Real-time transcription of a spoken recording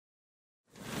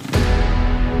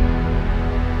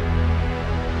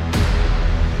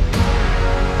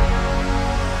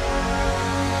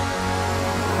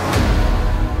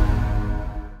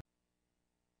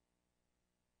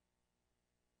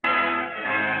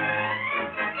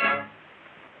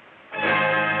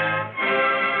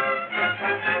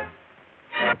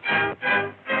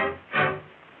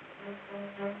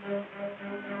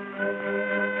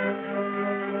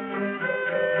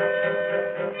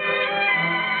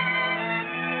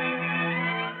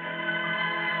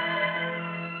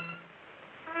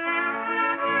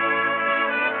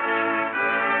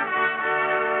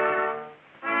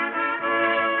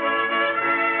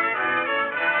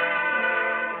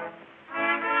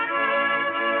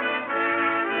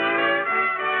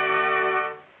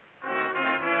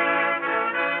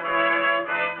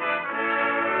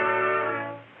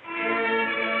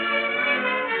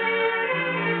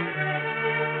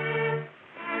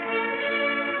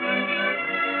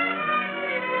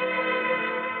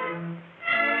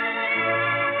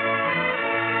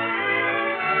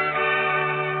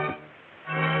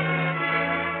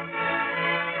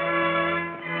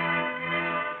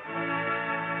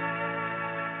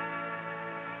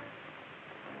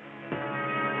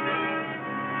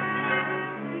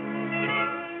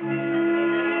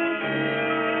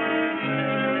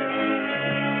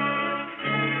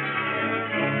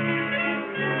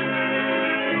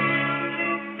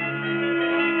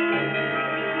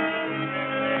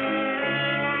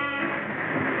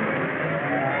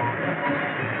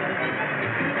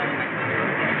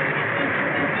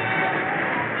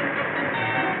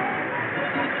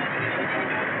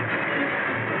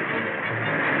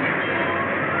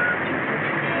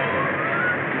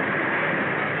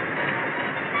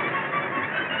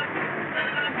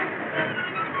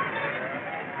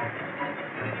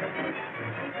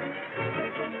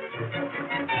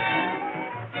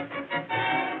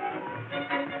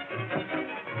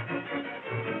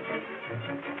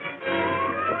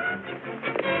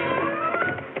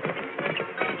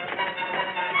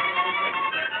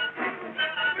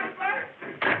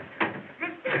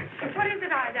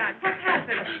lie down. What's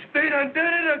happened? They done did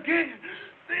it again.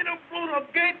 They done blew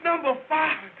up gate number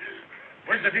 5.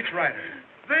 Where's the ditch rider?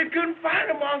 They couldn't find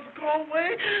him, Master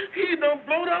Conway. He done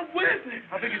blowed up with it.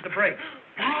 How big is the break?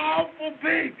 Powerful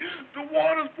big. The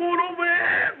water's poured over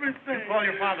everything. You call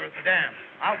your father at the dam.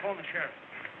 I'll phone the sheriff.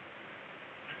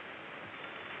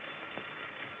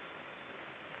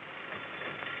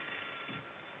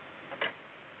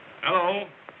 Hello?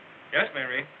 Yes,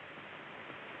 Mary.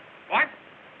 What?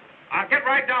 I'll get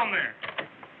right down there.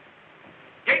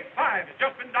 Gate 5 has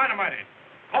just been dynamited.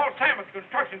 Call Sam at the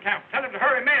construction camp. Tell him to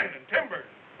hurry men and timbers.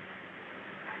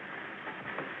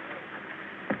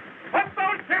 Put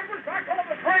those timbers back on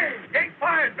the train. Gate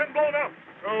 5's been blown up.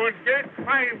 So it's gate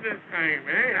 5 this time,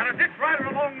 eh? And a ditch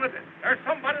rider along with it. There's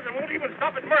somebody that won't even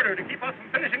stop at murder to keep us from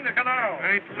finishing the canal.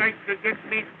 I'd like to get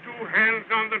me 2 hands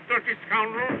on the dirty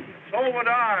scoundrel. So would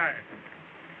I.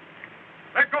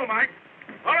 Let go, Mike.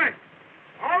 All right.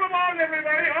 All aboard,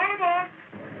 everybody. All aboard.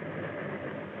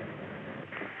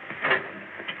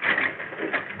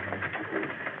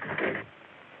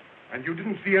 And you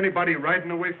didn't see anybody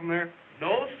riding away from there?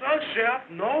 No, sir, Sheriff.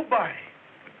 Nobody.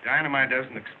 Dynamite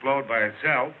doesn't explode by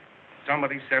itself.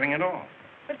 Somebody's setting it off.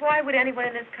 But why would anyone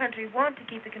in this country want to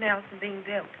keep the canals from being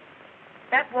built?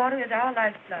 That water is our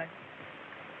lifeblood.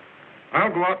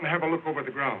 I'll go out and have a look over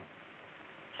the ground.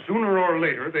 Sooner or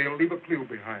later, they'll leave a clue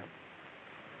behind.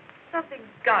 Something's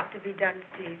got to be done,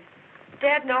 Steve.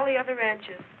 Dad and all the other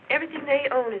ranchers, everything they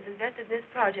own is invested in this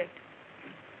project.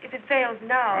 If it fails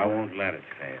now... I won't let it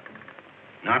fail.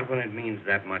 Not when it means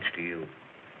that much to you.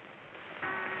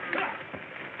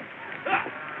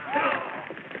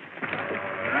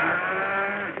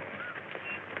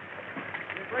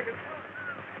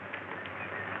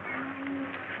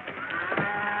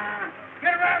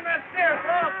 Get around that stair,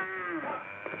 folks.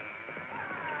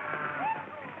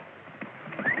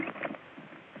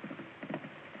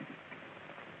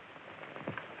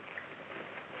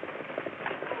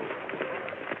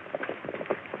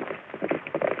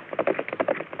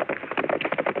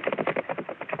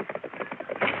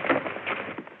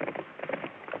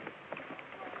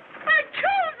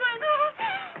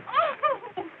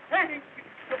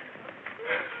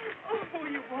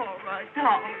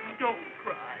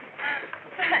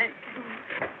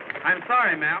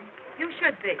 Ma'am. You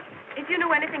should be. If you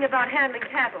knew anything about handling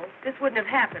cattle, this wouldn't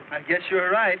have happened. I guess you're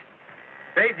right.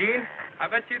 Say, Jean, I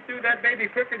bet you threw that baby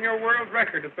quick in your world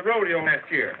record at the rodeo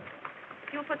last year.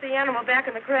 If you'll put the animal back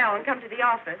in the corral and come to the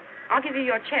office, I'll give you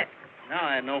your check. Now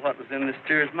I know what was in this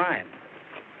steer's mind.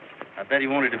 I bet he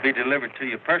wanted to be delivered to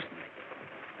you personally.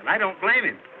 And I don't blame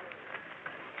him.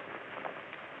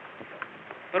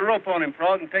 Put a rope on him,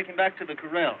 Frog, and take him back to the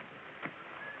corral.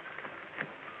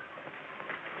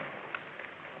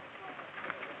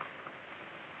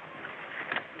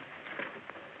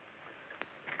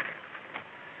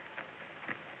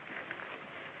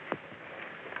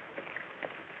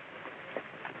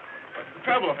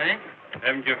 Trouble, Hank?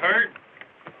 Haven't you heard?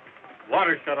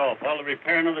 Water shut off while they're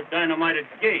repairing another dynamited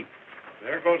gate.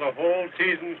 There goes a whole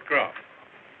season's crop.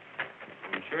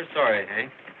 I'm sure sorry,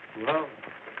 Hank. Well,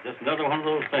 just another one of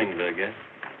those things, I guess.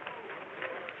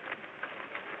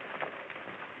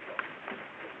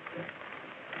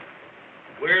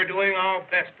 We're doing our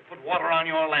best to put water on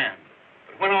your land.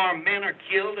 But when our men are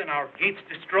killed and our gates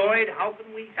destroyed, how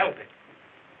can we help it?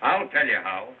 I'll tell you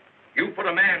how. You put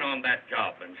a man on that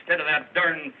job instead of that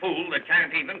darn fool that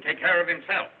can't even take care of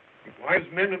himself. Wise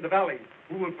men in the valley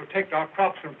who will protect our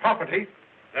crops and property.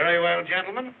 Very well,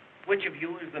 gentlemen. Which of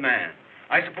you is the man?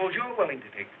 I suppose you're willing to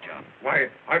take the job. Why,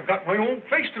 I've got my own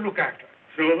place to look after.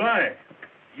 So have I.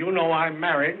 You know I'm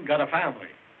married and got a family.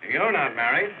 You're not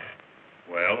married.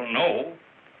 Well, no.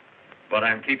 But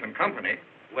I'm keeping company.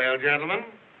 Well, gentlemen,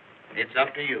 it's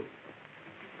up to you.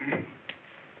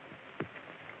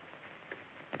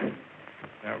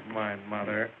 Never mind,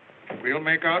 Mother. We'll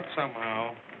make out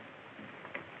somehow.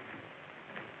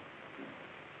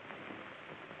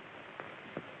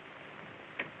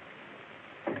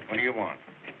 What do you want?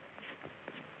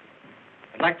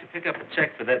 I'd like to pick up a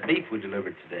check for that beef we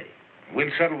delivered today.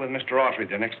 We'll settle with Mr. Autry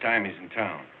the next time he's in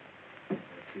town. That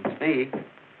suits me.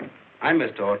 I'm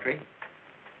Mr. Autry.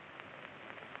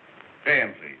 Pay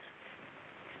him, please.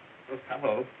 Oh,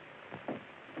 hello.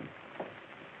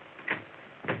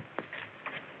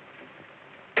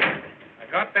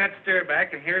 I got that steer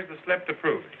back, and here's the slip to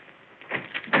prove it.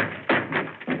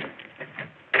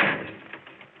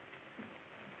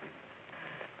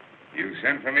 You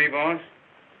sent for me, boss?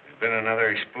 There's been another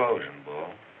explosion, Bull.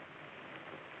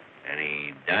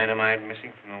 Any dynamite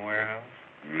missing from the warehouse?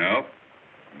 Nope.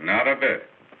 Not a bit.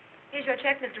 Here's your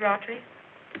check, Mr. Autry.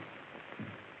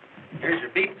 Here's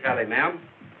your beef tally, ma'am.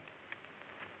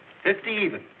 50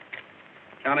 even,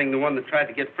 counting the one that tried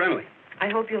to get friendly. I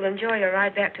hope you'll enjoy your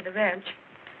ride back to the ranch.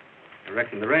 I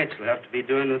reckon the ranch will have to be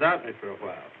doing without me for a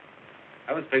while.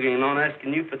 I was figuring on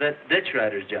asking you for that ditch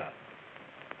rider's job.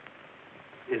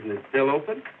 Isn't it still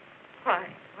open? Why,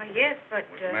 yes, but...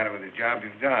 What's the matter with the job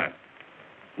you've done?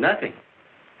 Nothing.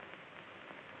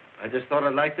 I just thought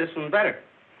I'd like this one better.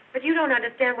 But you don't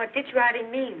understand what ditch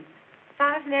riding means.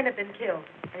 5 men have been killed.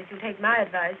 And if you'll take my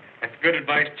advice... That's good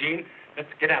advice, Gene. Let's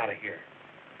get out of here.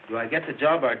 Do I get the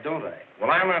job or don't I?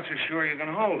 Well, I'm not so sure you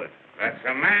can hold it. That's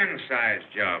a man-sized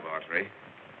job, Autry.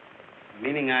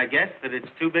 Meaning, I guess, that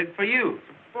it's too big for you.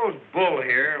 Suppose Bull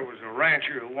here was a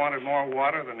rancher who wanted more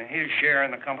water than his share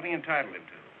in the company entitled him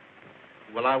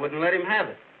to. Well, I wouldn't let him have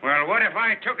it. Well, what if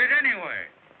I took it anyway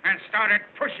and started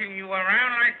pushing you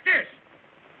around like this?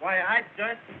 Why, I'd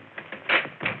just...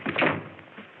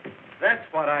 That's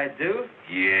what I'd do.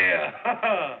 Yeah,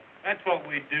 that's what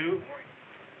we do.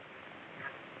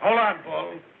 Hold on,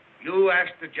 Bull. You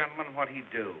asked the gentleman what he'd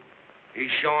do. He's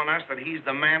showing us that he's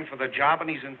the man for the job and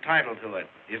he's entitled to it,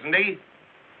 isn't he?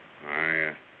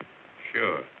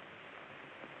 Sure.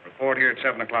 Report here at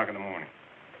 7 o'clock in the morning.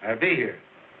 I'll be here.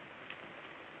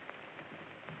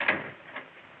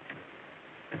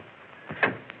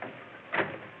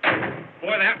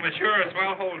 Boy, that was sure a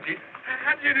swell hold, Gene.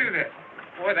 How'd you do that?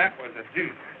 Boy, that was a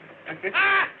deuce. You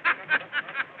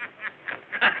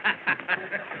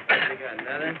got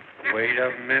another? Wait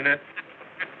a minute.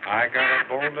 I got a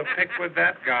bone to pick with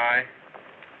that guy.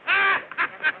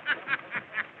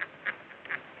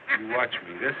 You watch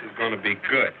me. This is going to be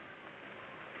good.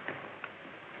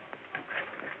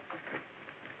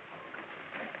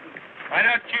 Why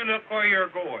don't you look where you're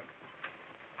going?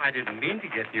 I didn't mean to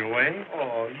get in your way.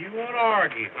 Oh, you want to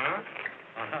argue, huh?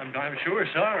 I'm sure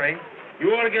sorry. You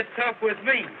want to get tough with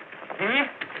me, huh?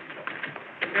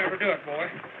 You never do it, boy.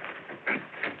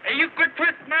 Hey, you quit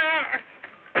twisting my arm.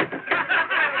 That's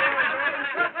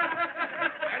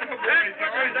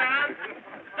what you're done.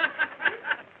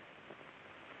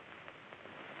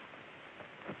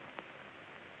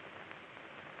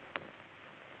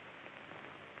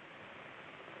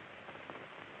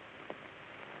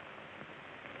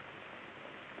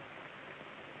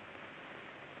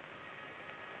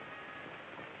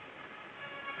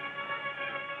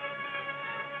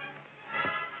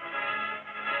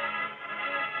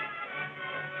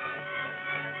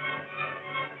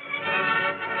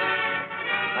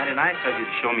 Nice of you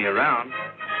to show me around.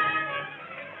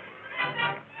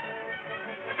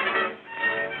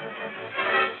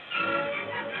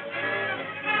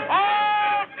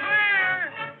 All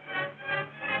clear!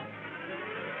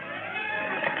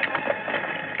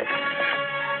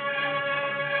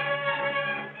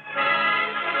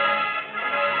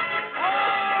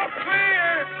 All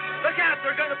clear! Look out,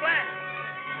 they're going to blast!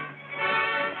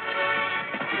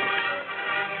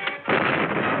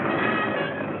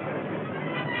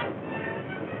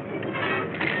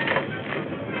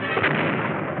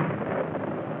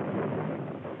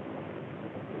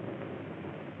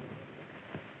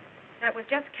 That was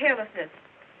just carelessness.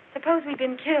 Suppose we'd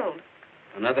been killed.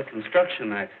 Another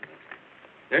construction accident.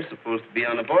 They're supposed to be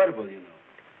unavoidable, you know.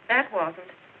 That wasn't.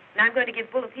 And I'm going to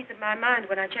give Bull a piece of my mind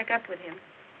when I check up with him.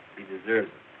 He deserves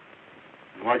it.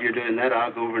 And while you're doing that,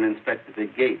 I'll go over and inspect the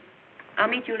big gate. I'll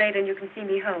meet you later and you can see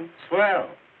me home.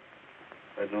 Swell.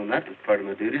 If I'd known that was part of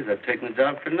my duties, I'd taken the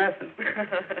job for nothing.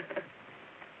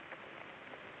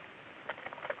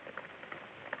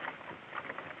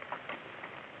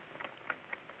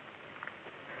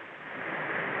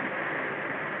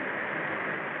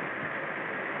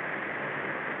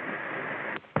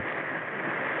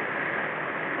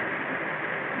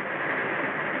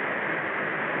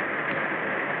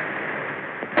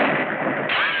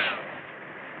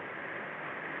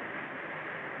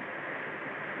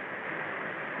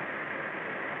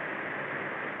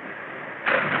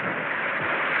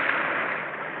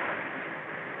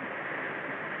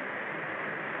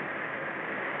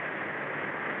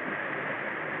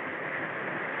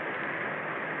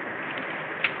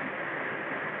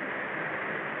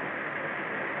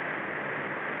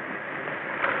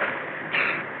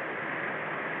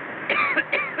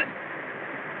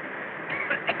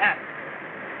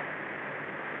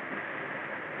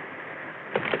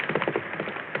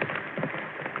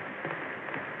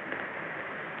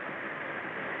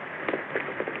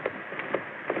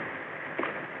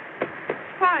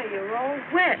 Why, you're all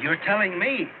wet. You're telling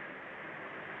me?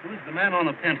 Who's the man on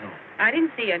the pinto? I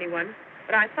didn't see anyone,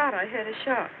 but I thought I heard a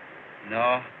shot.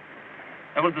 No.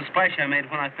 That was the splash I made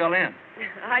when I fell in.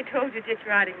 I told you ditch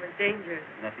riding was dangerous.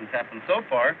 Nothing's happened so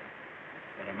far,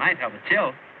 but I might have a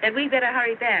chill. Then we better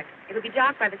hurry back. It'll be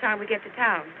dark by the time we get to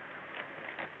town.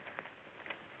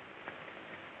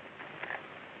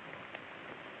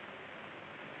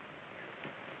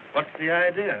 What's the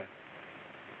idea?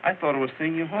 I thought it was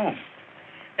seeing you home.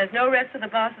 There's no rest for the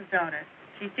boss's daughter.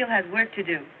 She still has work to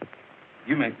do.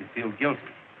 You make me feel guilty.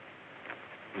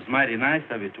 It was mighty nice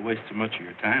of you to waste so much of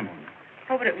your time on me.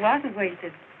 Oh, but it wasn't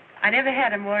wasted. I never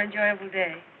had a more enjoyable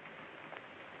day.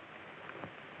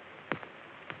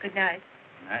 Good night.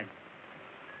 Night.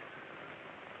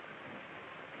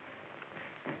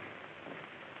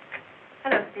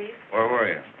 Hello, Steve. Where were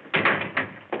you?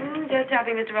 Just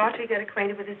helping Mr. Autry get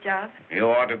acquainted with his job. You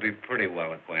ought to be pretty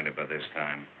well acquainted by this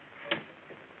time.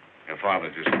 Your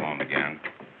father just phoned again.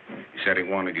 He said he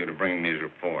wanted you to bring me his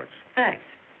reports. Thanks.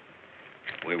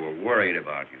 We were worried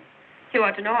about you. You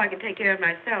ought to know I can take care of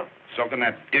myself. So can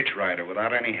that ditch rider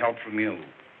without any help from you.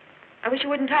 I wish you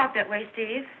wouldn't talk that way,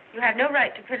 Steve. You have no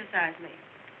right to criticize me.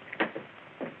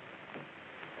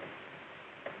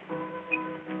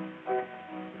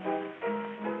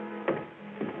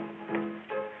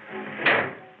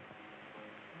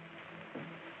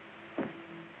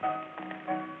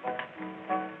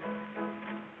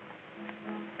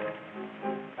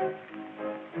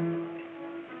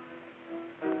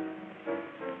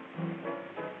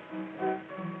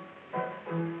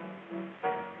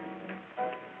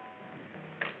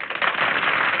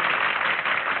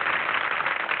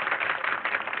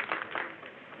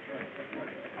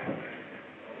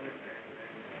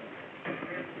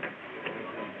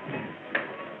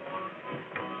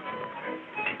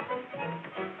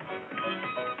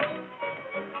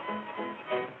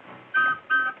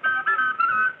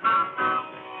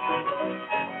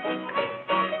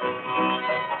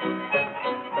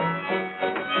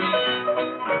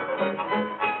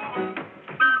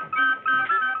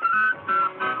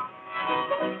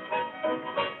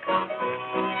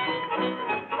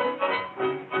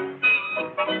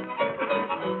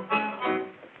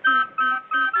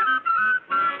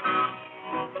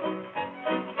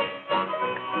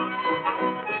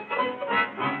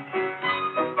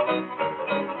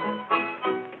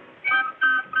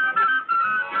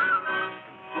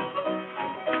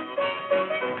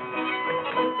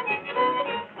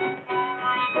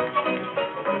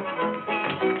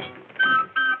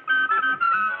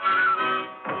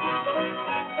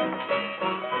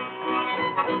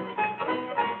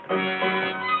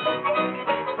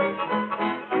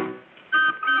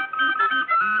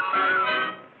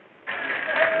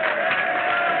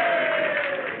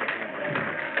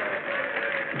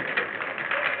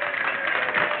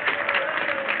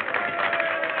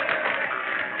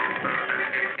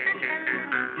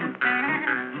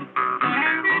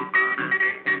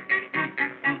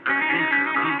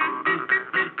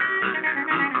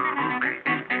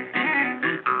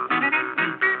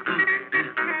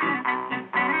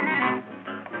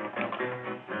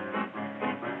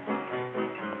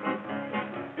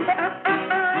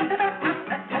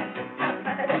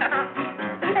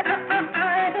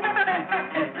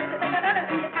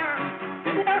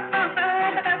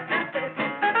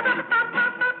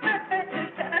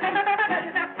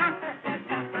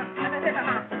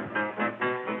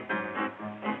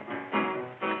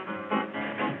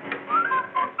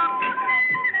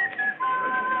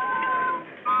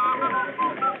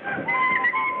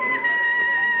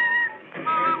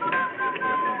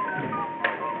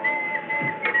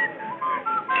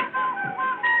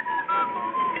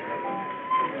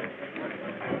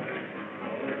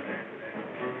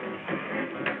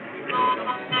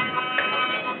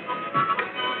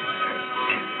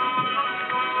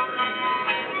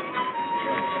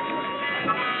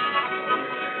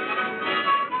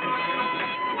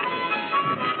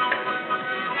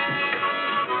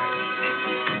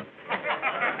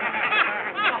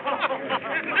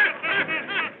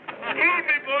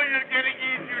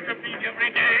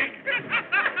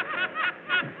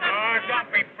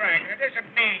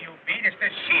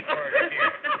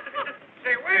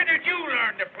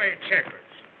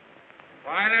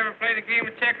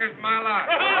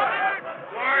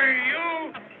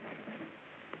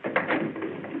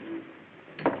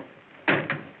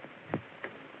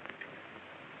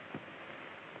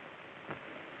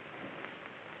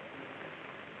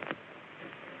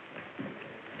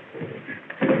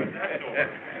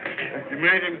 You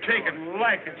made him take it and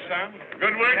like it, son.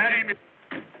 Good work, Jamie.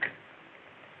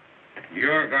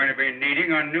 You're going to be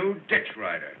needing a new ditch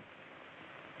rider.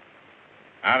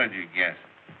 How did you guess?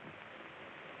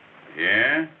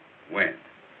 Yeah? When?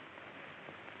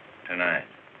 Tonight.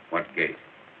 What gate?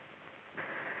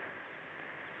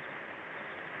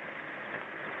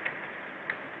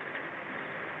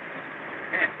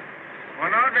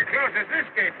 When Autry closes this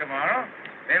gate tomorrow,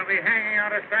 they'll be hanging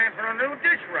out a sign for a new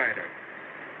ditch rider.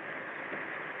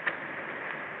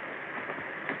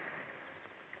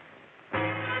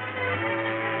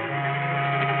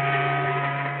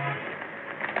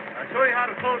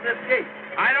 this gate.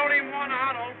 I don't even want to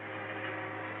auto.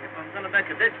 If I'm going to make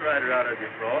a ditch rider out of you,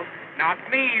 Frog. Not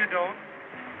me, you don't.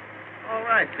 All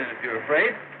right, then, if you're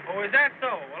afraid. Oh, is that so?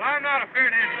 Well, I'm not afraid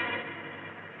of anything.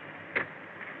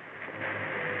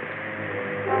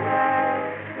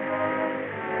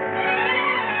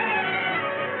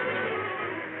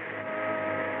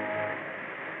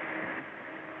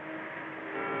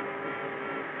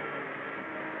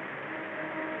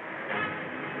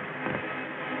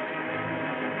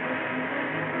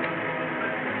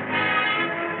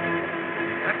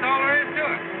 That's all there is to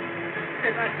it.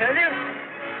 Didn't I tell you?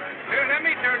 Here, let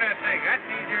me turn that thing. That's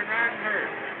easier than riding hers.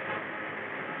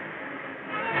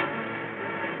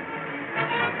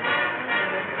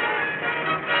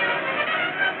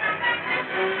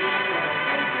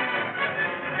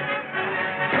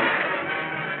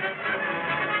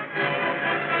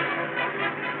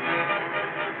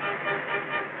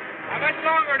 How much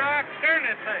longer do I have to turn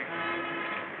this thing?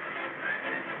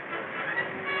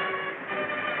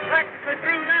 Practically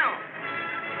through now.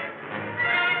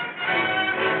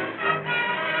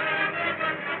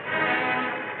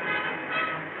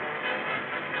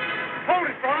 Hold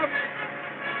it, Bob.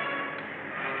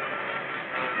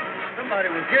 Somebody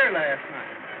was here last night.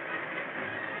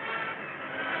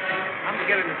 I'm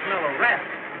beginning to smell a rat.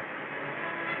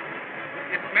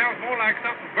 It smells more like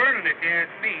something burning if you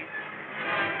ask me.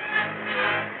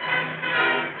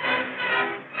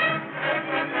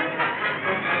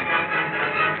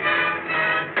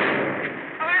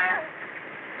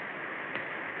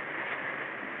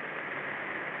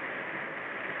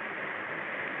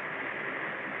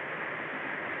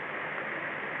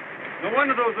 No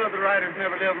wonder those other riders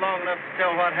never lived long enough to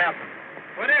tell what happened.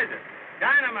 What is it?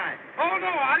 Dynamite. Oh, no,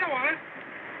 I don't want it.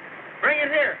 Bring it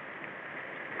here.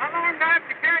 How long do I have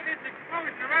to carry this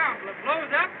explosion around till it blows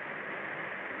up?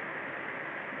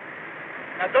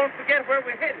 Now, don't forget where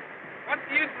we're headed. What's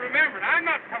the use of remembering? I'm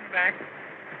not coming back.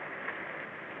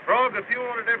 Frog, if you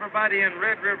ordered everybody in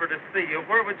Red River to see you,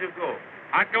 where would you go?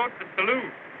 I'd go to the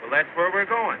saloon. Well, that's where we're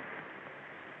going.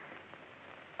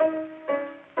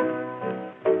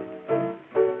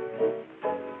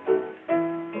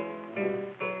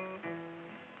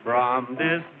 From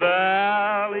this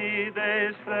valley they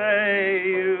say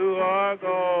you are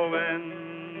going.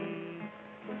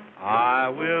 I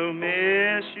will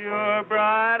miss your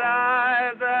bright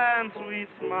eyes and sweet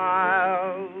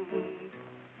smiles.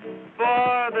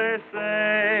 For they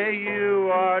say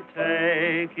you are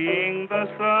taking the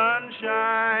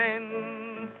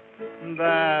sunshine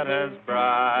that has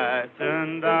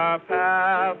brightened our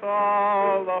path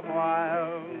all the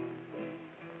while.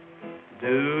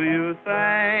 Do you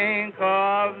think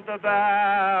of the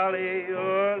valley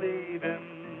you're leaving?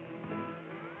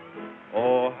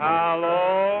 Oh, how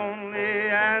lonely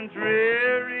and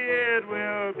dreary it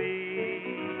will be.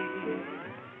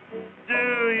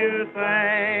 Do you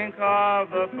think of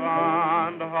the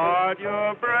fond heart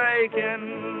you're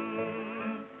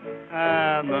breaking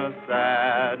and the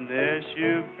sadness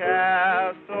you've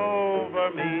cast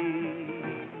over me?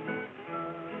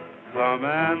 Come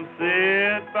and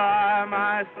sit by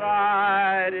my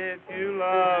side if you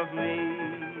love me.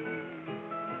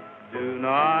 Do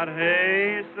not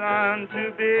hasten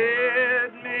to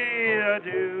bid me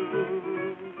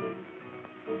adieu,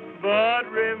 but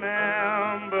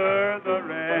remember the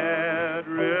Red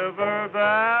River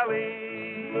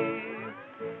Valley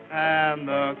and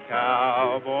the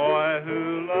cowboy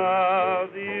who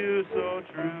loved you so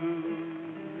true.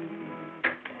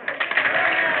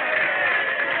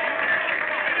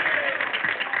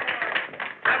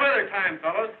 Have other time,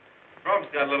 fellows. Frog's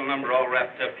got a little number all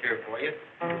wrapped up here for you.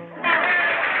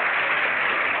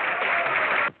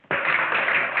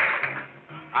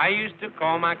 I used to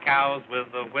call my cows with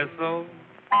a whistle.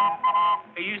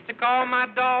 I used to call my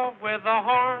dog with a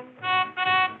horn.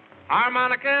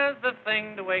 Harmonica's the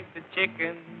thing to wake the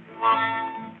chicken.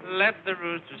 Let the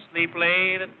rooster sleep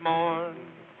late at morn.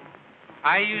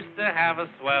 I used to have a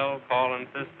swell calling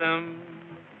system.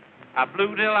 I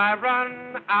blew till I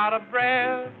run out of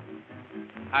breath.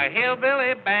 A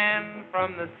hillbilly band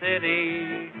from the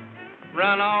city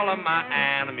run all of my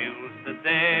animals to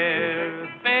death.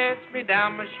 Fetch me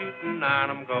down my shooting iron,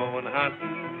 I'm going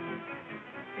hunting.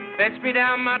 Fetch me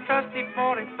down my trusty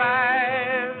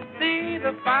 45. See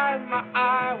the fire in my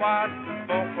eye, watch the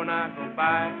smoke when I go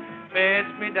by.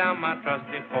 Fetch me down my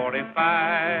trusty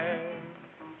 45.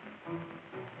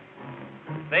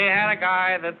 They had a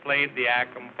guy that played the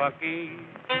acompucky.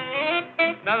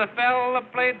 Another fella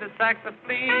played the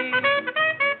saxophone.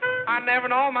 I never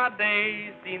in all my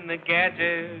days seen the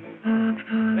gadget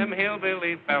them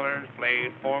hillbilly fellers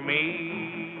played for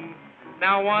me.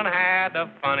 Now one had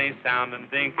a funny sounding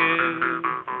dinky.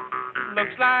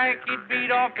 Looks like he'd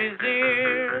beat off his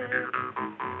ear.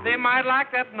 They might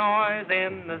like that noise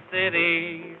in the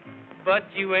city, but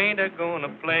you ain't a-gonna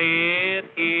play it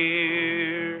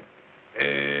here.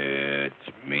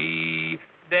 It's me,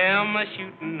 down my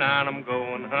shooting, and I'm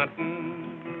going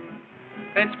hunting.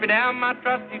 Fetch me down my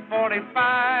trusty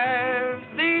 45.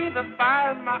 See the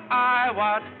fire in my eye,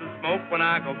 watch the smoke when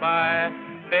I go by.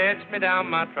 Fetch me down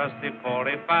my trusty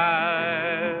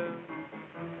 45.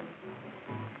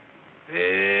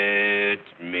 Fetch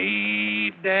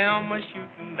me down my shooting,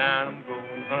 and I'm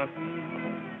going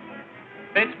hunting.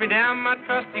 Fetch me down my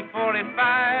trusty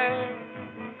 45.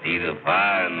 See the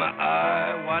fire in my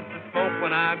eye, watch the smoke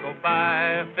when I go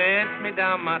by. Fetch me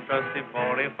down my trusty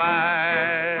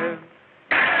 45.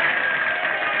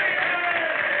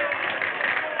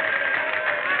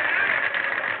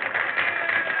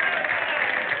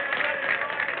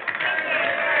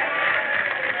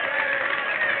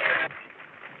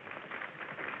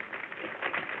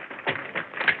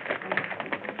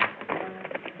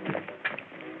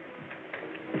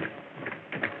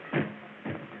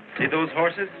 See those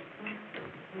horses?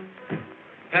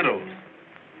 Pintos.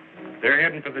 They're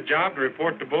heading for the job to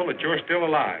report to Bull that you're still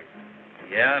alive.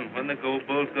 Yeah, and when they go,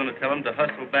 Bull's going to tell them to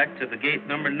hustle back to the gate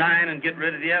number 9 and get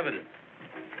rid of the evidence.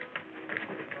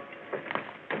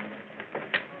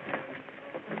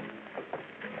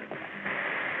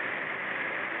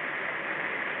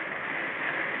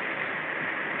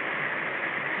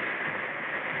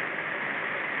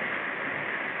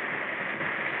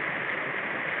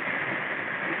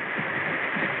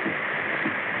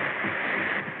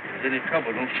 If there's any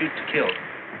trouble, don't shoot to kill.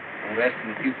 I'll ask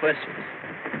them a few questions.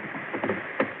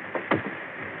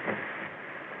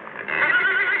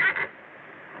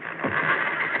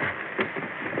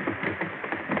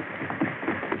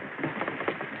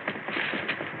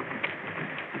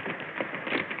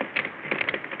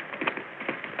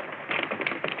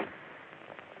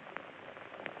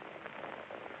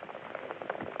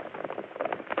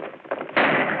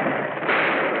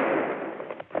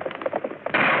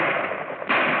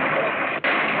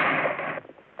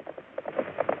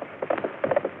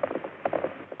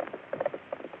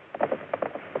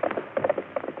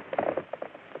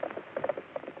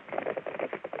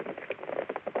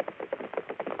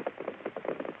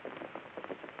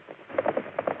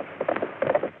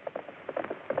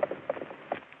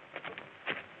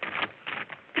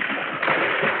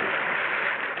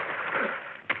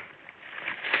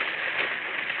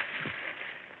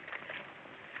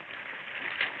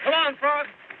 Come on, Frog.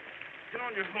 Get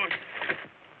on your horse.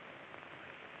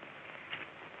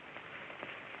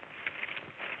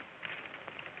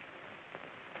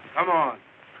 Come on.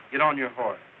 Get on your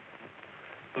horse.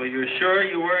 So you're sure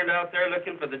you weren't out there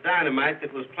looking for the dynamite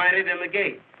that was planted in the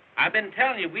gate? I've been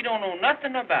telling you, we don't know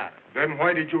nothing about it. Then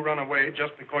why did you run away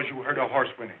just because you heard a horse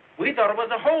whinny? We thought it was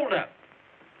a holdup.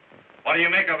 What do you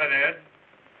make of it, Ed?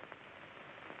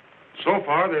 So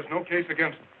far, there's no case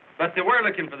against them. But they were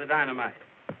looking for the dynamite.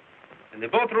 And they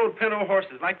both rode pinto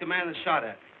horses like the man that shot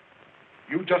at me.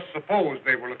 You just supposed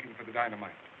they were looking for the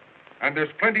dynamite. And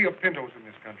there's plenty of pintos in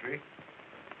this country.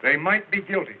 They might be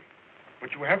guilty,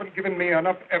 but you haven't given me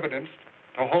enough evidence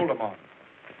to hold them on.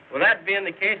 Well, that being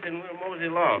the case, then we'll mosey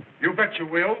along. You bet you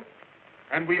will,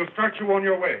 and we'll start you on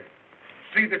your way.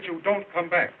 See that you don't come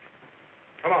back.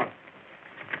 Come on.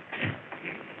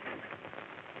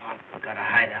 Oh, we've got to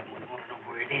hide out, and we want to know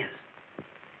where it is.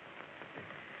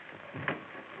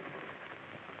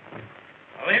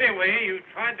 Well, anyway, you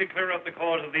tried to clear up the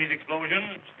cause of these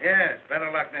explosions. Yes,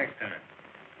 better luck next time.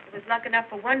 It was luck enough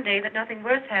for one day that nothing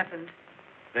worse happened.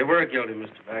 They were guilty,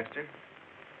 Mr. Baxter.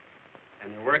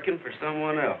 And they're working for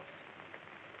someone else.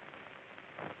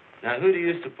 Now, who do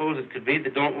you suppose it could be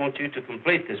that don't want you to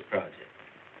complete this project?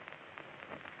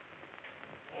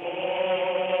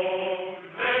 Oh,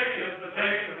 today is the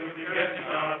day that we can get you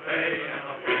our pay, and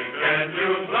we can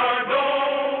use our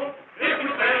dough. If we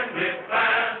spend it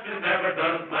fast, it never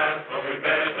does last, so we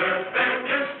better spend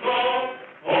it slow.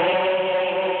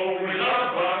 Oh, we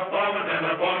love our foreman, and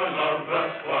our foreman loves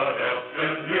us. What else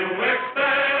will you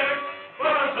expect?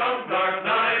 For some dark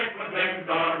night, when things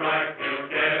are right, we'll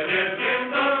get it in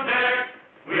the neck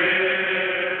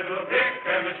with a pick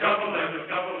and a shovel and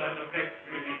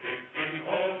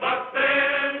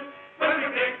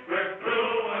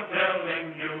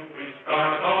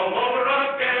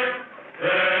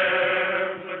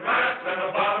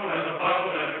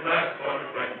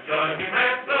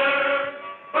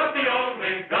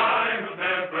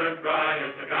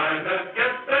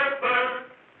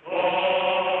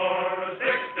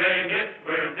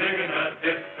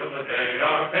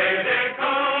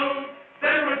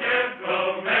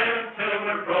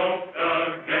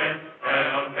again, and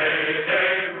on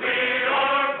payday we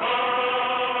are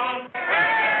gone.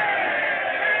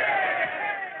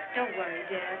 Don't worry,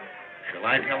 Dad. Shall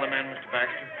I tell the man, Mr.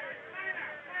 Baxter?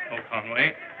 Oh,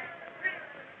 Conway.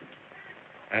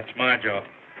 That's my job.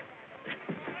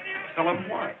 Tell him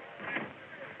what?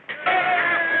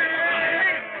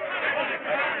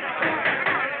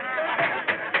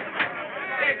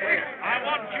 I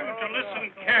want you to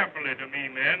listen carefully to me,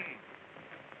 men.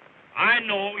 I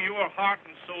know you are heart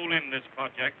and soul in this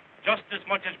project just as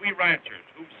much as we ranchers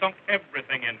who've sunk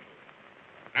everything into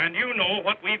it. And you know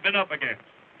what we've been up against.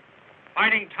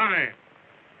 Fighting time.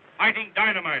 Fighting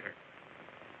dynamiters.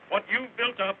 What you've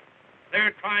built up,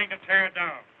 they're trying to tear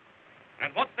down.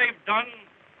 And what they've done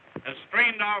has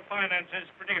strained our finances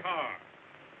pretty hard.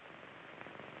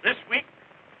 This week,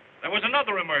 there was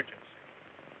another emergency.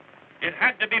 It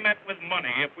had to be met with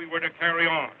money if we were to carry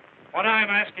on. What I'm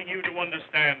asking you to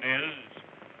understand is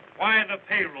why the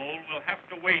payroll will have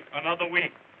to wait another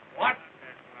week. What?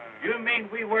 You mean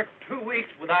we worked 2 weeks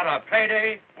without a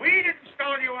payday? We didn't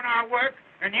stall you in our work,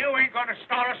 and you ain't going to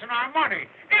stall us in our money.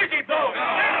 Is it, Bo?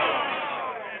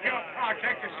 No. Your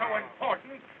project is so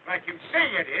important, like you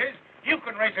say it is, you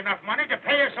can raise enough money to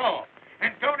pay us all.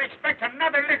 And don't expect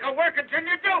another lick of work until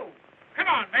you do. Come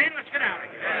on, man, let's get out of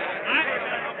here.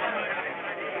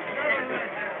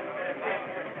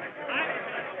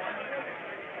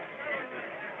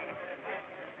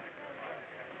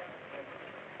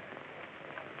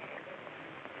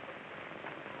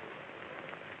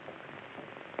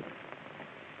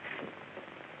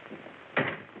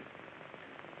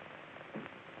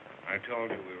 I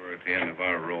told you we were at the end of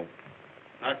our rope.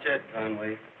 Not yet,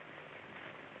 Conway. There's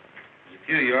a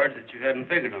few yards that you hadn't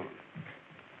figured on.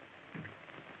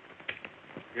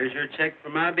 Here's your check for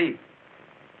my beef.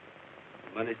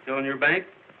 The money's still in your bank.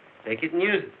 Take it and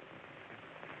use it.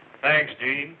 Thanks,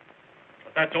 Gene.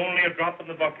 But that's only a drop in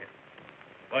the bucket.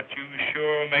 But you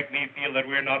sure make me feel that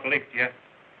we're not licked yet.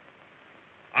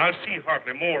 I'll see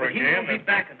Hartley more He again. won't be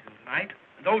back until tonight,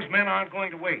 and those men aren't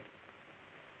going to wait.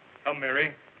 Come,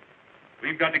 Mary.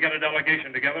 We've got to get a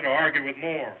delegation together to argue with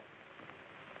Moore.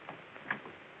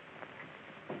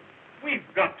 We've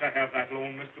got to have that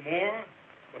loan, Mr. Moore.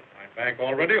 But my bank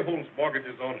already holds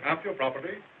mortgages on half your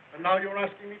property, and now you're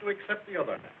asking me to accept the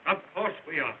other half. Of course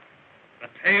we are. The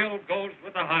tail goes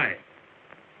with the hide.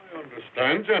 I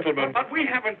understand, gentlemen. But we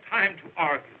haven't time to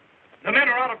argue. The men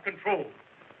are out of control.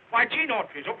 Why, Gene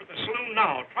Autry's over at the saloon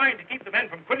now, trying to keep the men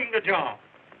from quitting the job.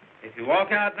 If you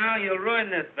walk out now, you'll ruin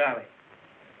this valley.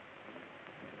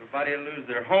 Everybody will lose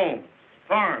their homes,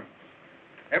 farms,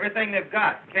 everything they've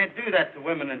got. Can't do that to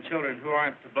women and children who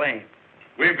aren't to blame.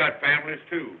 We've got families,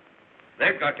 too.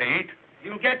 They've got to eat.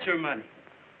 You'll get your money.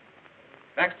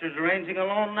 Baxter's arranging a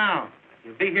loan now.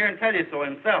 He'll be here and tell you so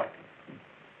himself.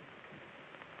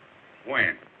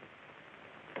 When?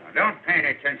 Now, don't pay any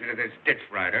attention to this ditch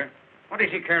rider. What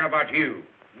does he care about you?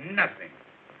 Nothing.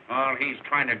 All he's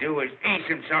trying to do is ace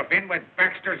himself in with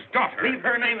Baxter's daughter. Leave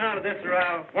her name out of this,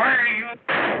 Ralph. Where are you?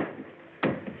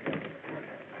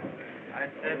 I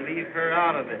said leave her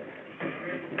out of it.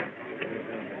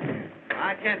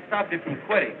 I can't stop you from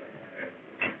quitting.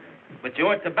 But you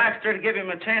owe it to Baxter to give him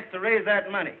a chance to raise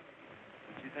that money.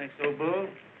 Don't you think so, Boo?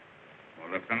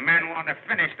 Well, if the men want to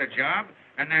finish the job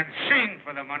and then sing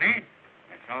for the money,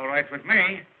 that's all right with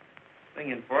me.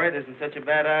 Singing for it isn't such a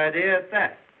bad idea at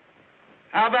that.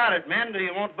 How about it, men? Do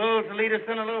you want Bull to lead us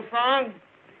in a little song?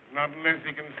 Not unless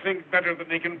he can sing better than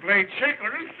he can play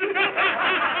checkers.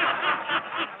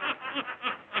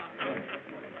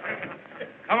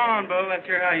 Come on, Bull. Let's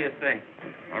hear how you sing.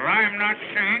 Or I'm not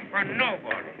singing for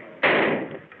nobody.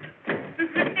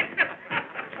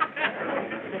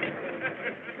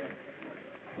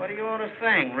 What do you want to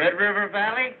sing? Red River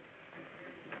Valley?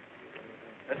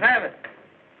 Let's have it.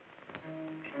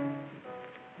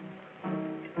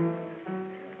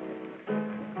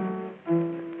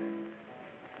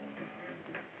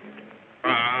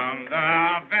 From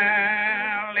the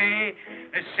valley,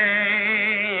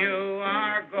 say you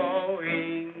are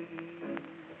going.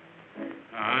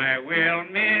 I will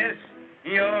miss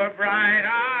your bright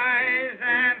eyes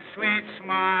and sweet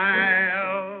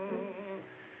smile.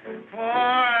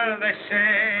 For the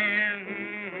sand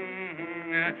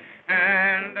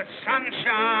and the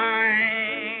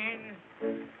sunshine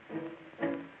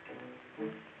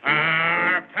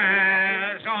are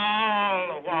paths all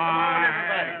the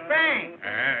while. Sing.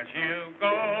 As you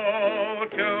go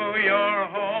to your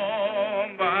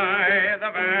home by the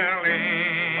valley.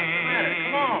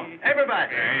 Come on,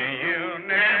 everybody. May you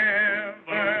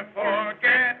never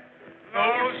forget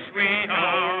those sweet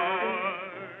hours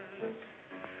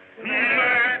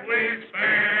that we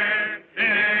spent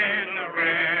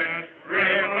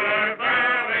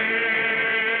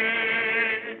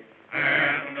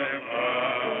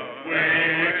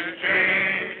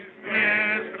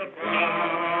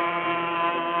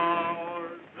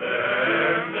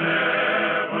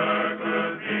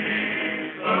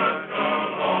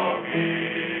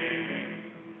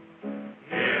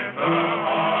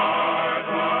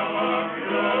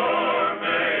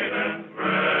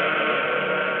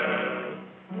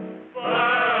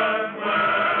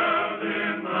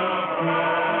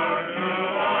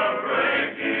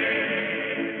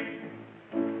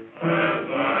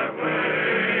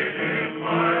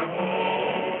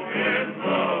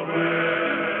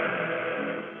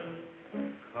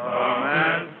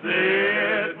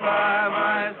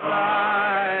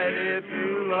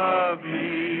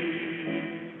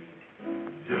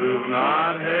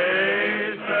not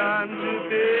hasten to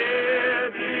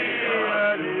bid thee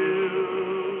adieu,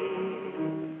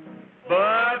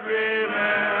 but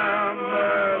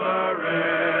remember the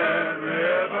Red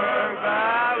River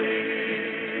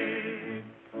Valley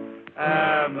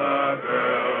and the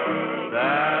girl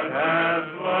that has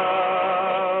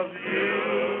loved you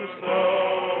so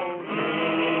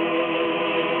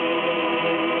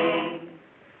blue.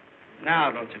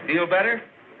 Now, don't you feel better?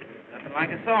 Nothing like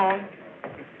a song.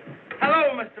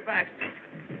 Hello, Mr. Baxter.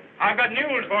 I've got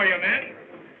news for you, men.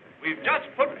 We've just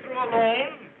put through a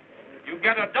loan. You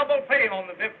get a double pay on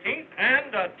the 15th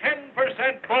and a 10%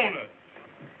 bonus.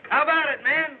 How about it,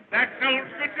 man? That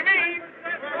sounds good to me.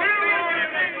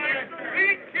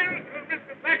 Three kills for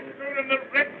Mr. Baxter in the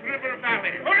Red River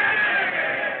Valley. Hooray!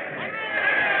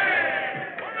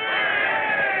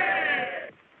 Hooray!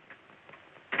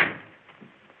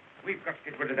 We've got to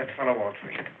get rid of that fellow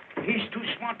Autry. He's too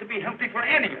smart to be healthy for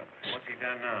any of us. What's he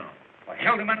done now? I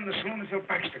held him out in the saloon until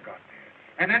Baxter got there.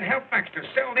 And then helped Baxter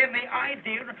sell them the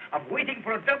idea of waiting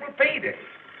for a double payday.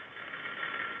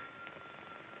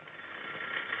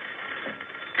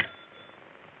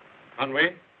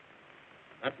 Conway,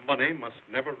 that money must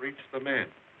never reach the men.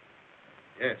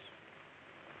 Yes.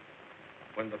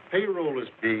 When the payroll is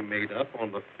being made up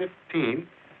on the 15th,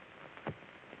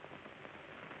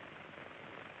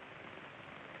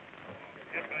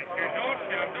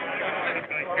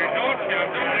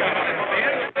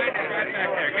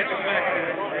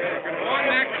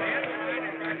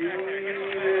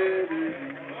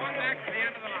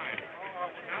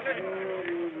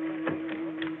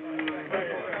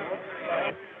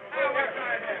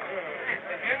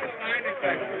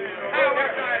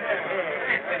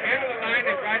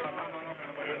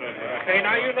 Say,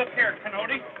 now you look here,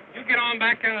 Canody. You get on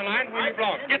back there in the line where you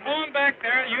belong. Get on back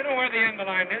there. You know where the end of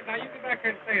the line is. Now you get back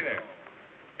here and stay there.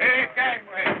 Hey,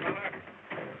 Gagway, fella.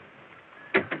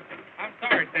 I'm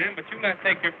sorry, Sam, but you let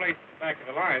take your place back of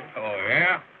the line. Oh,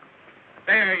 yeah?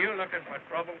 There, you looking for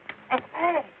trouble?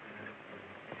 Oh!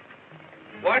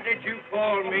 What did you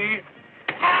call me?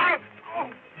 Oh!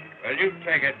 Well, you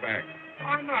take it back.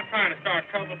 I'm not trying to start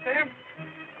trouble, Sam.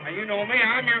 Now, you know me.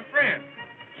 I'm your friend.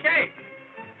 Shake.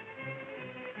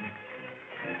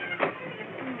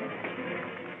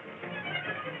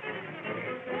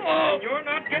 Oh, you're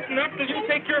not getting up till you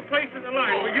take your place in the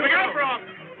line. Will you go, Brock?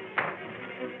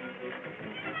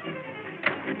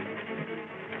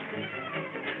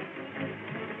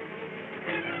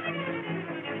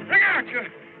 Look out,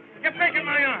 you're breaking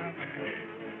my arm.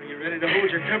 Are you ready to hold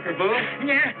your temper, Bull?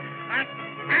 Yeah,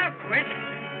 I'll quit.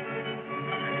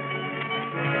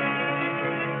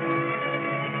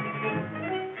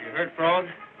 You hurt, Frog?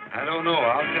 I don't know.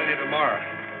 I'll tell you tomorrow.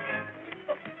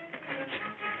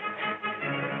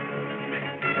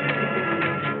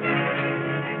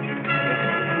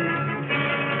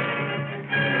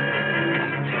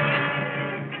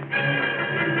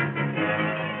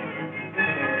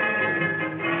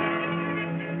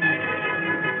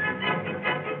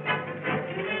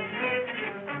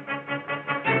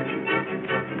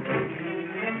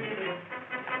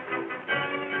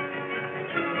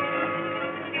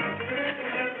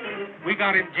 We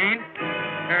got him, Gene.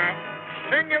 Now,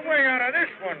 sing your way out of this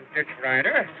one, ditch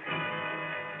rider.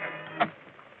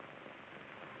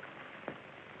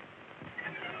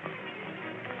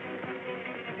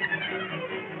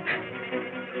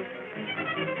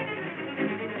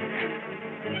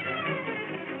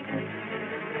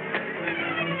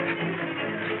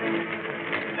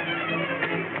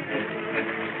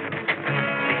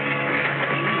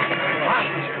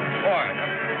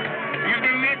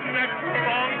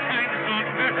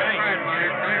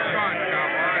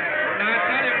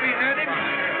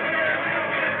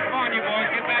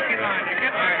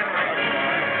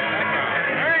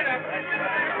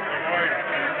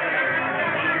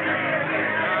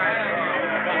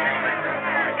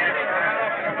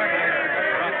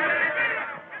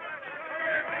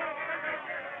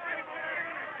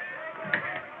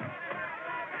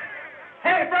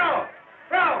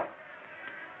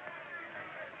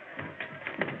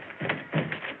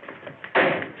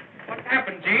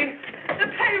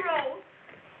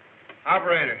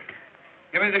 Operator,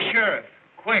 give me the sheriff.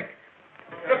 Quick.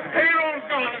 The payroll's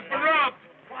gone. It's been robbed.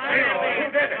 Who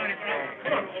did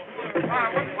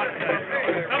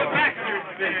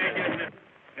it?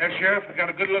 Yes, Sheriff, I got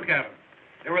a good look at them.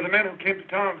 They were the men who came to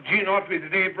town with Gene Autry the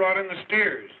day he brought in the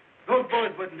steers. Those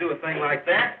boys wouldn't do a thing like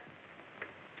that.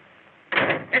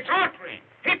 It's Autry.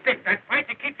 He picked that fight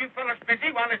to keep you fellas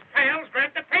busy while his pals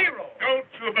grabbed the payroll. Don't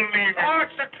you believe it? Oh,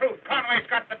 it's the truth. Conway's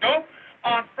got the dope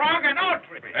on Frog and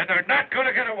Autry. And they're not going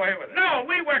to get away with it. No,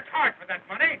 we worked hard for that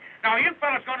money. Now, you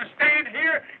fellas going to stay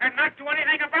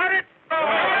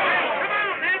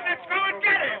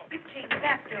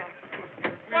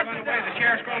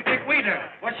sheriff's going to think we done it.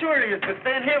 Well, sure he is, but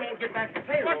staying here won't get back to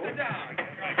payroll. What's the dog?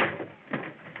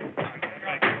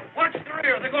 Watch the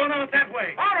rear. They're going on that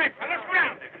way. All right, fellas, go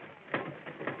down there.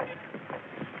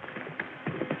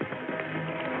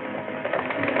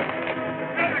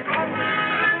 There they go.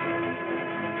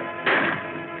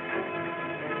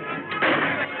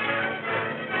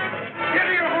 Get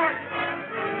to your horse.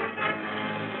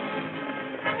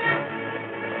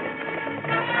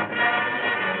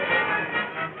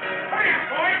 Hurry up,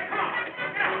 boy. Come on.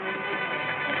 Get on.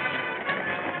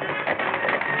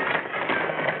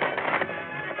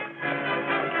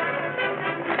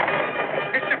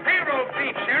 It's the payroll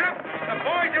thief, Sheriff. The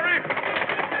boys are after him.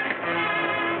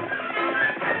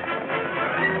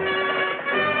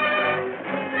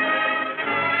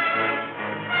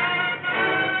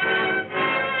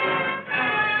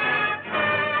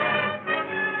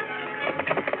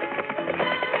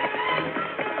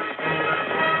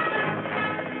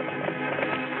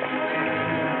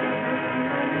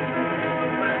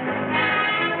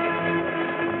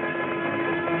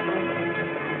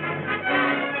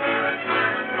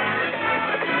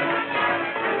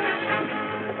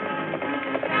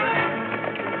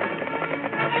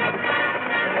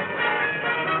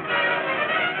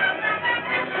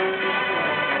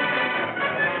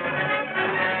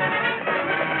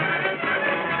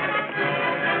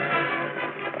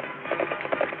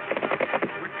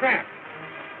 We're trapped.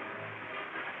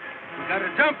 We got to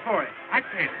jump for it. I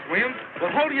can't swim.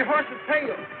 Well, hold your horse's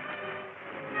tail.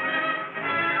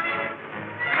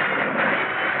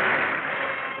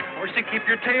 Horsey, keep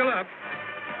your tail up.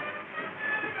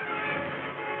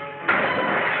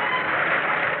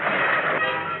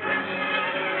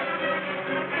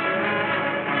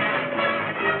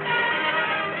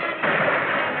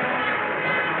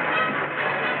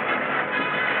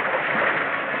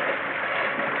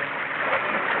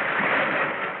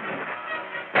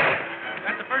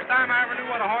 That's the first time I ever knew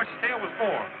what a horse's tail was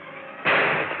for.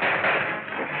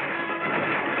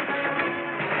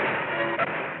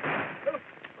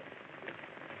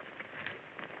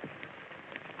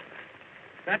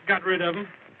 That got rid of him.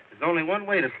 There's only one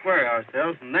way to square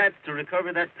ourselves, and that's to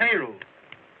recover that payroll.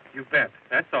 You bet.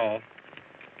 That's all.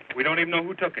 We don't even know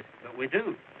who took it. But we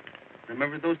do.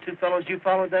 Remember those two fellows you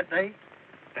followed that day?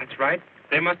 That's right.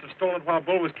 They must have stolen it while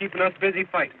Bull was keeping us busy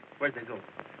fighting. Where'd they go?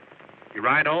 You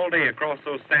ride all day across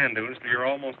those sand dunes till you're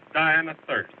almost dying of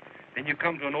thirst. Then you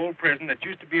come to an old prison that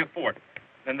used to be a fort.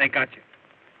 Then they got you.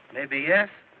 Maybe yes,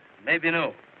 maybe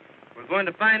no. We're going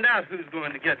to find out who's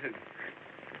going to get who.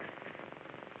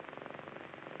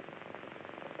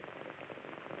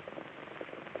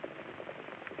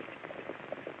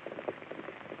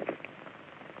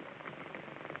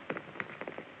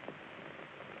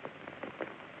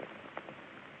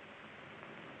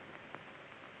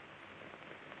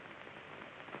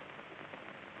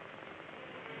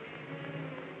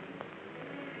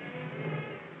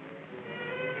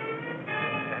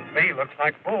 Bay looks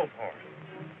like Bull's horse.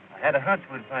 I had a hunch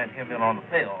we'd find him in on the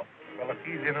payoff. Well, if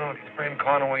he's in on it, his friend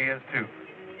Conway is, too.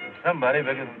 There's somebody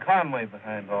bigger than Conway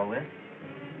behind all this.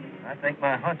 I think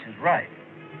my hunch is right.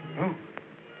 Who?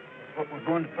 That's what we're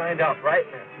going to find out right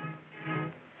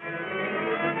now.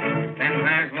 10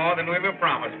 times more than we were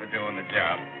promised for doing the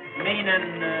job. Meaning,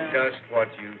 Just what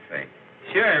you think.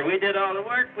 Sure, we did all the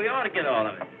work. We ought to get all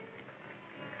of it.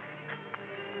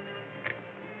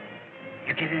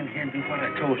 You get in here and do what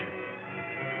I told you.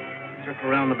 Circle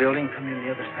around the building, come in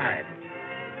the other side.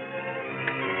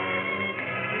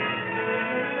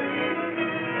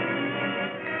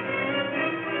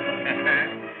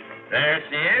 There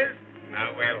she is.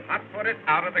 Now we'll hot-foot it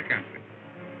out of the country.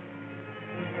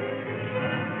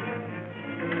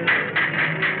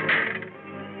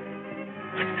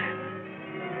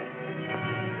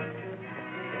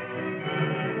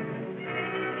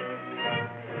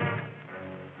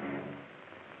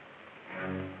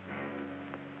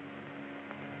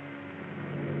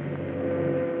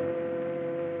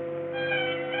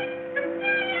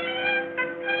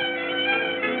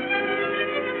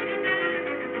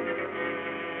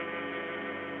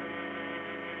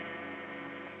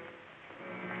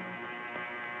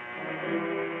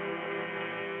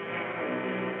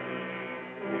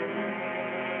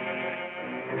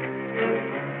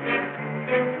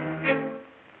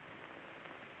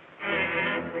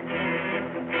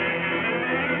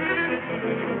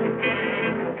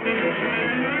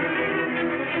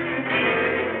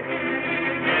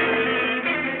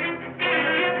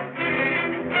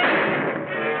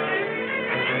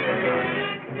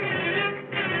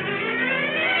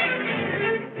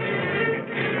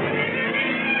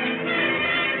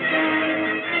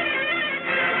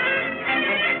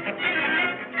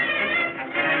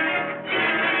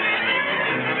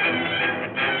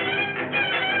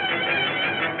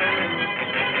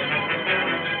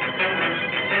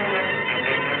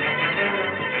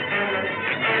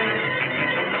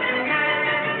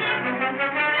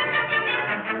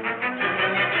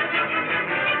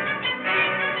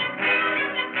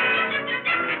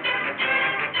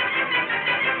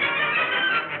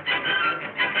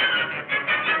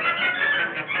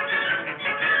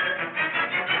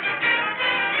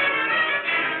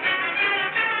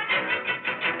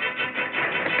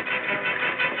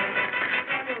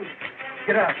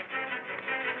 Get up.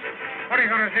 What are you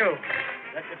going to do?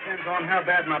 That depends on how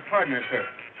bad my partner's hurt.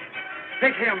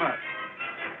 Pick him up.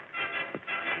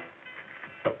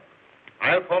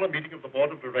 I'll call a meeting of the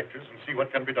board of directors and see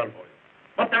what can be done for you.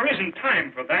 But there isn't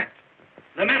time for that.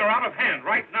 The men are out of hand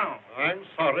right now. I'm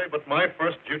sorry, but my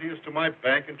first duty is to my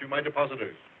bank and to my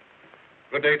depositors.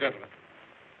 Good day, gentlemen.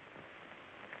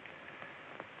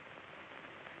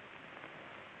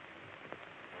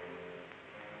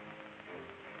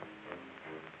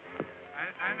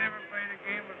 I never played a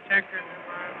game of checkers in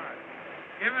my life.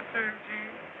 Give it to him,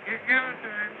 Gene. Give it to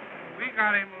him. We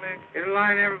got him licked. Get in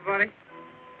line, everybody.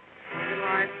 Get in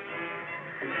line.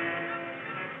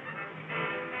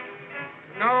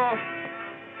 No.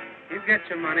 You get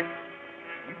your money.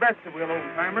 You betcha will,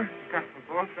 old timer. Got the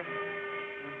boss.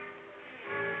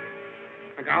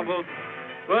 Look,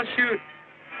 we'll shoot.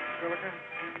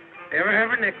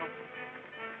 Every nickel.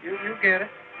 You get it.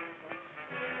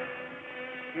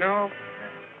 No.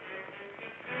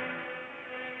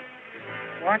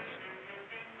 Watch.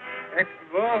 Extra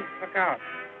ball. Look out.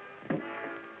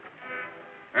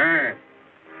 Hey,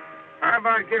 how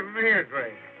about giving me a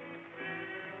drink?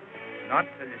 Not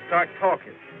till you start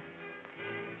talking.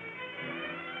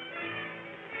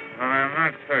 I'm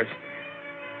not thirsty.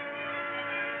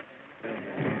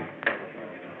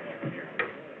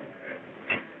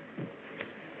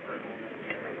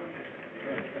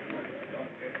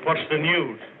 What's the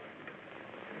news?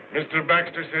 Mr.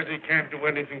 Baxter says he can't do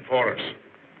anything for us.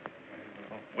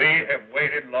 We have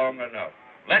waited long enough.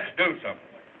 Let's do something.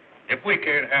 If we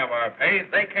can't have our pay,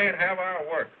 they can't have our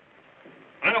work.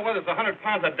 I know where there's 100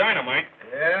 pounds of dynamite.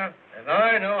 Yeah, and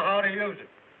I know how to use it.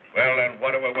 Well, then,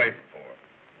 what are we waiting for?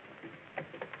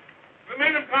 We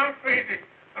made them gone crazy.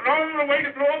 They're on the way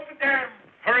to blow up the dam.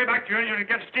 Hurry back, Junior, and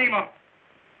get steam up.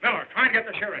 Miller, try and get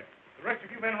the sheriff. The rest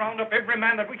of you men round up every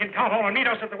man that we can count on and meet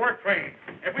us at the work train.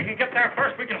 If we can get there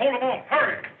first, we can hold them all.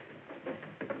 Hurry.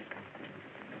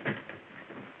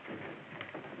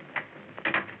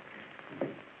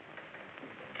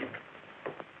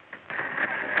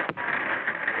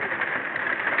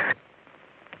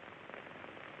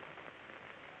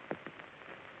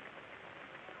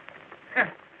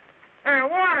 Hey,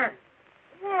 water!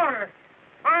 Water!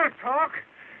 I'll talk.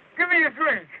 Give me a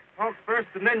drink. Talk first,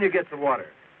 and then you get the water.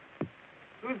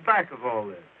 Who's back of all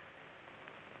this?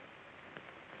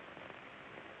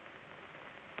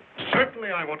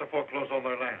 Certainly I want to foreclose on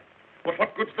their land. But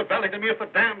what good's the valley to me if the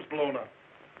dam's blown up?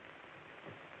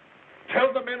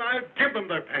 Tell the men I'll give them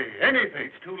their pay, any pay.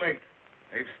 It's too late.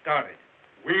 They've started.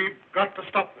 We've got to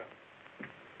stop them.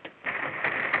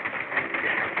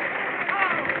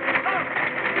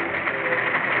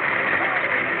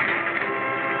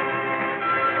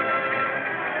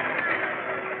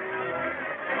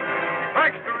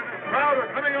 Baxter and his crowd are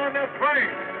coming on that train.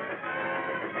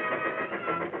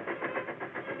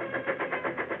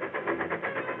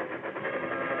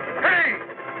 Hey!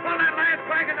 Pull that last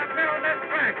wagon up there on that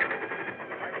track.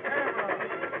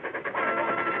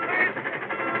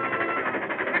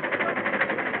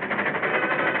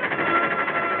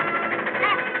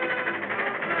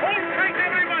 Hold tight,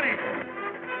 everybody!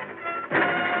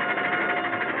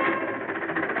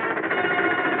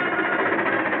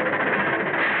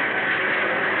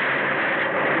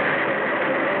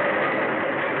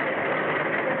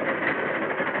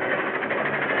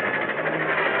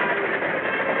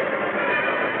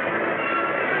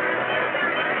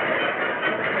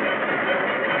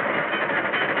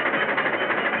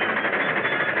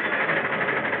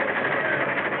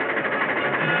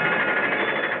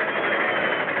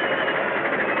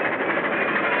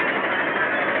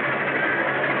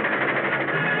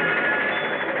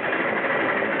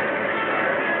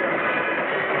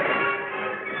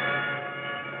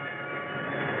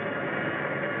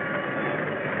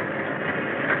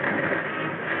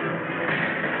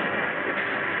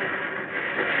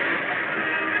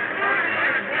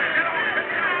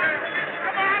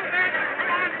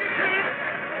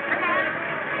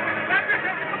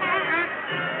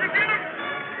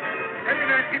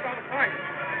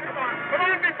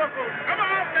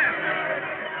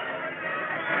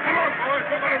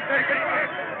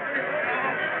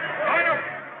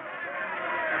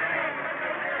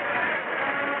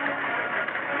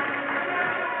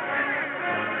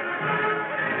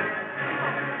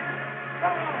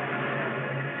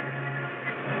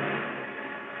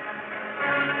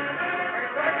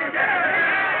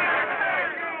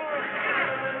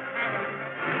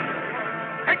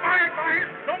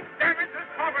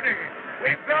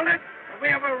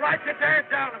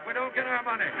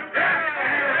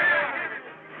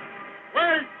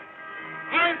 Wait!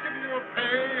 I'll give you your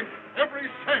pay, every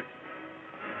cent.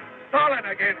 Solid,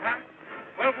 again, huh?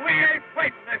 Well, we ain't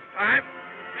waiting this time.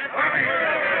 Hurry!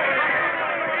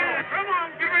 Come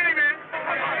on, get ready, men.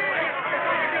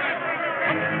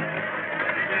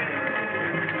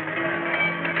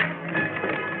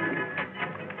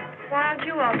 Why aren't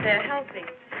you out there helping?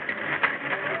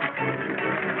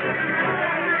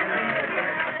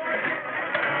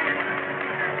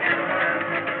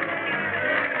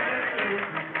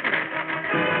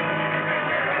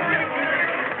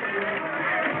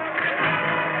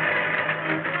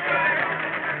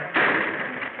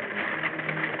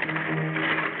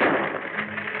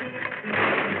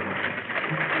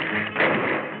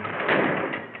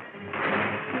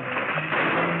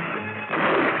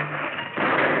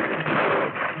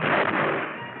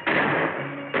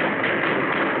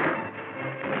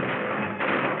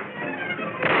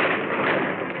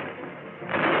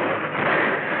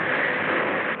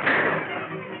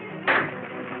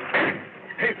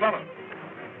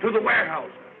 To the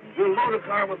warehouse. We'll load a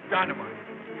car with dynamite.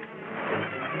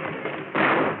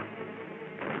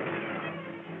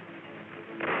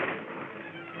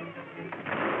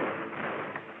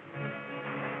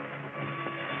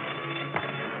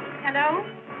 Hello?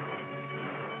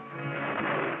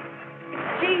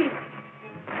 Steve.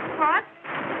 What?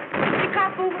 He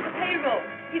can't move with the payroll.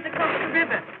 He's across the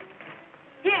river.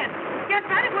 Yes. Yes,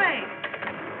 right away.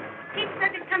 He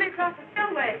said he's coming across the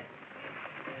spillway.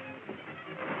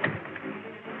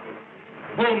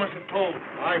 Bull must have told.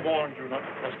 I warned you not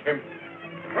to trust him.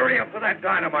 Hurry up with that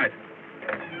dynamite.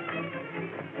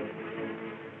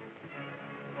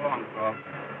 Go on, Paul.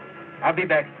 I'll be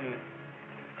back soon.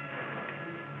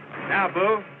 Now,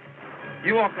 Boo,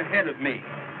 you walk ahead of me.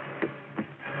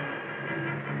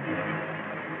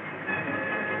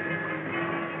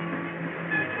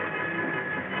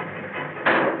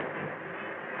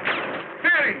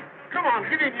 Mary, come on,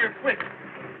 get in here quick.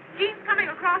 He's coming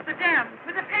across the dam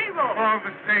with the payroll. All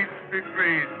the saints be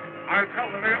praised. I'll tell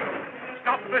the men,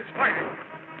 stop this fighting.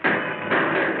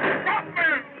 Stop,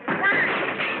 men! Wait!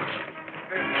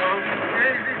 This sounds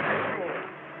crazy for sure.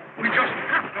 We just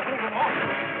have to hold them off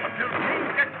until King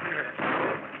gets here.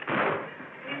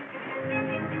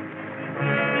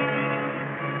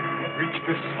 Reach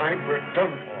this side, we're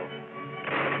done for.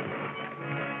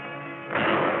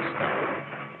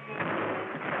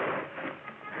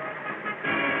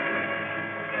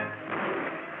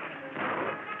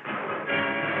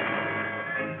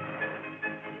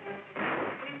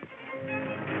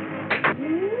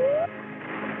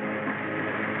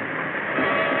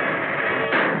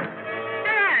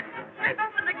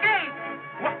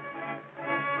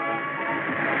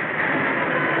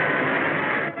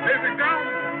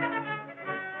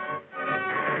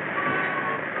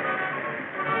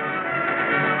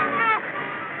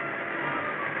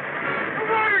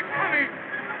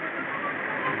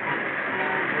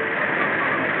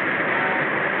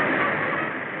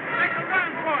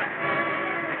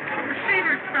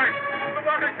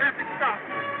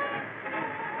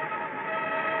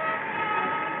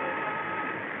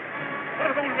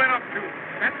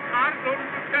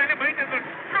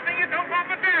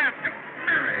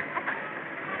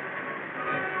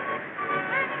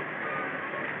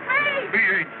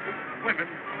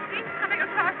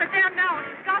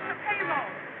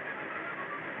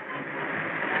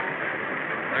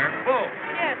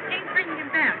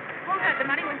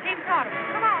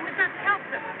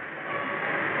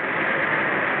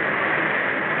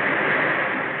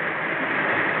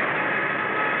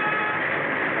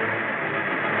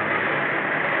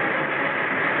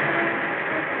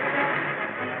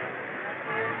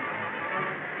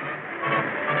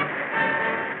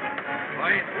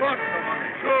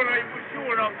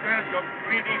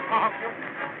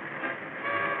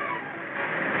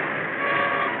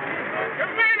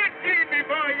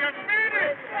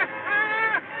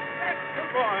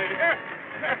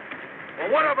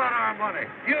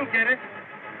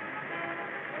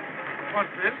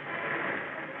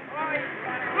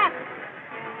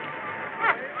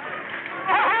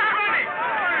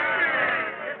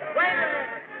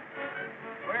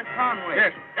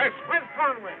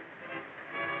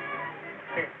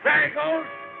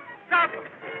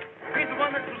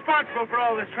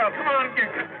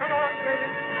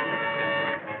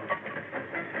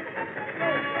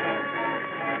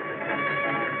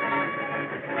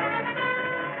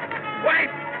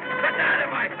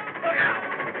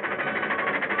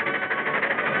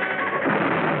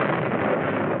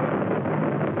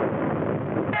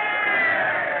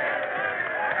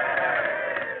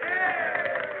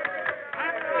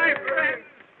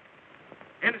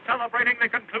 Celebrating the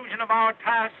conclusion of our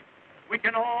task, we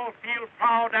can all feel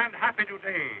proud and happy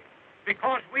today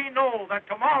because we know that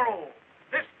tomorrow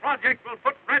This project will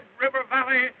put Red River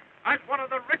Valley as one of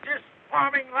the richest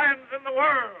farming lands in the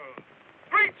world.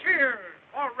 3 cheers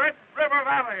for Red River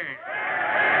Valley.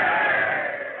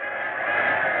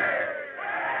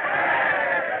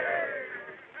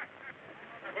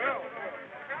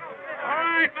 All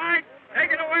right, Mike,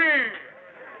 take it away.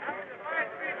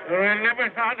 I never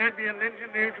thought I'd be an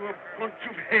engineer to a bunch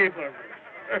of havens.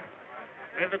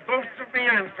 And the ghosts of my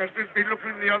ancestors be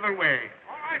looking the other way.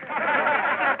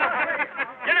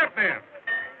 Get up there.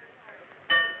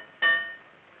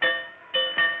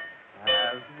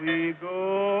 As we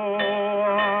go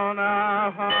on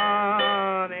our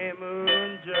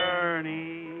honeymoon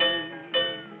journey,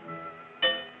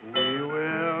 we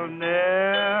will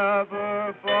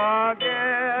never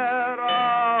forget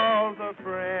all the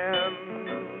friends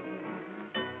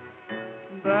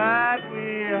that we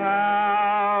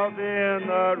have in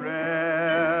the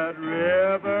Red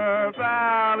River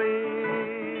Valley.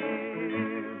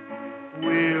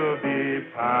 We'll be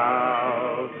proud